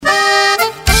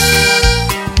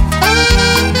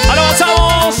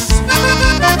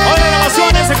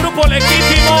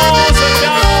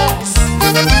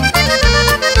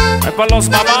los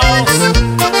mamaos,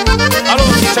 a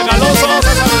los chacalosos, un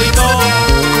saludito.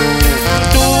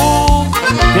 Tú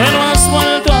que no has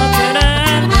vuelto a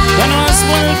querer, que no has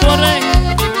vuelto a reír,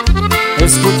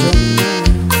 escucha,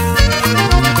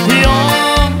 yo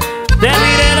te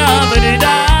diré la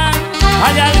verdad.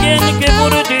 Hay alguien que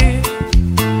por ti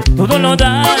todo lo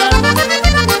da.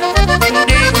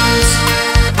 Dices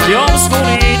de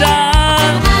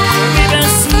oscuridad,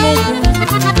 vives mucho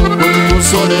con tu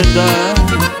soledad.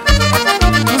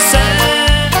 Sé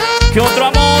que otro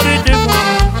amor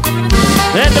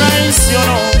te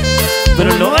traicionó,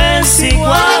 pero no es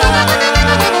igual.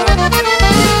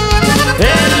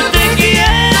 Él te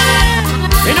quiere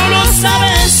y no lo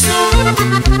sabes tú,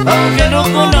 aunque lo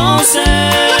conoces.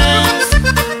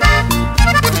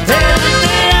 Él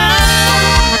te ama,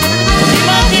 ¿te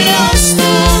imaginas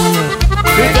tú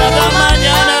que cada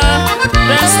mañana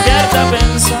despierta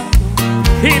pensando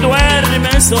y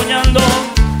duerme soñando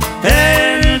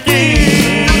en ti?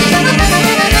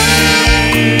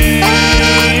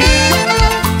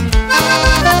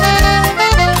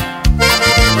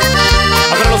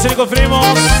 Para los circos primos,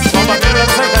 compañeros de la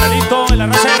raza de Canalito, en la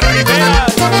raza de Rivera.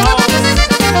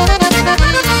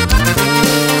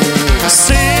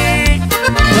 Sí,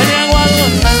 te llegó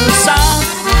algún mensaje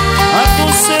a tu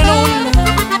celular,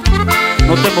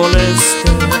 no te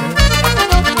molestes.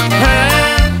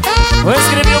 Lo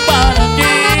escribió para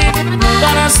ti,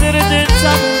 para hacerte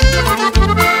saber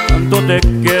cuánto te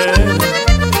quiere.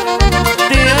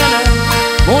 Tiene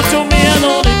mucho miedo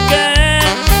de que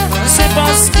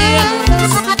sepas quién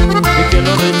es y que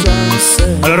lo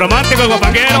rechaces. A los románticos,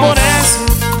 compañeros. Por eso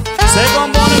se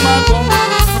conforma con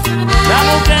la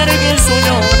mujer que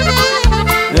soñó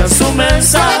de sus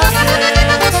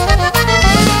mensajes.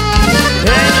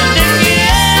 Él te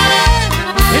quiere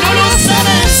y no lo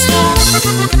sabes tú,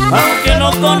 aunque lo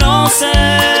conoces.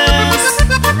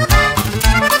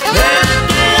 Él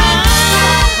te ama,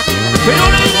 pero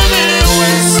no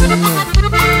debes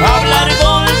hablar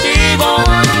contigo.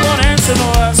 Por eso lo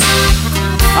hace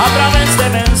a través de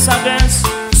mensajes,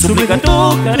 suplica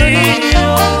tu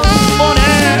cariño. Por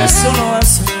eso lo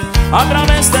hace a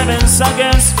través de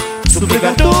mensajes,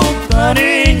 suplica tu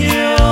cariño.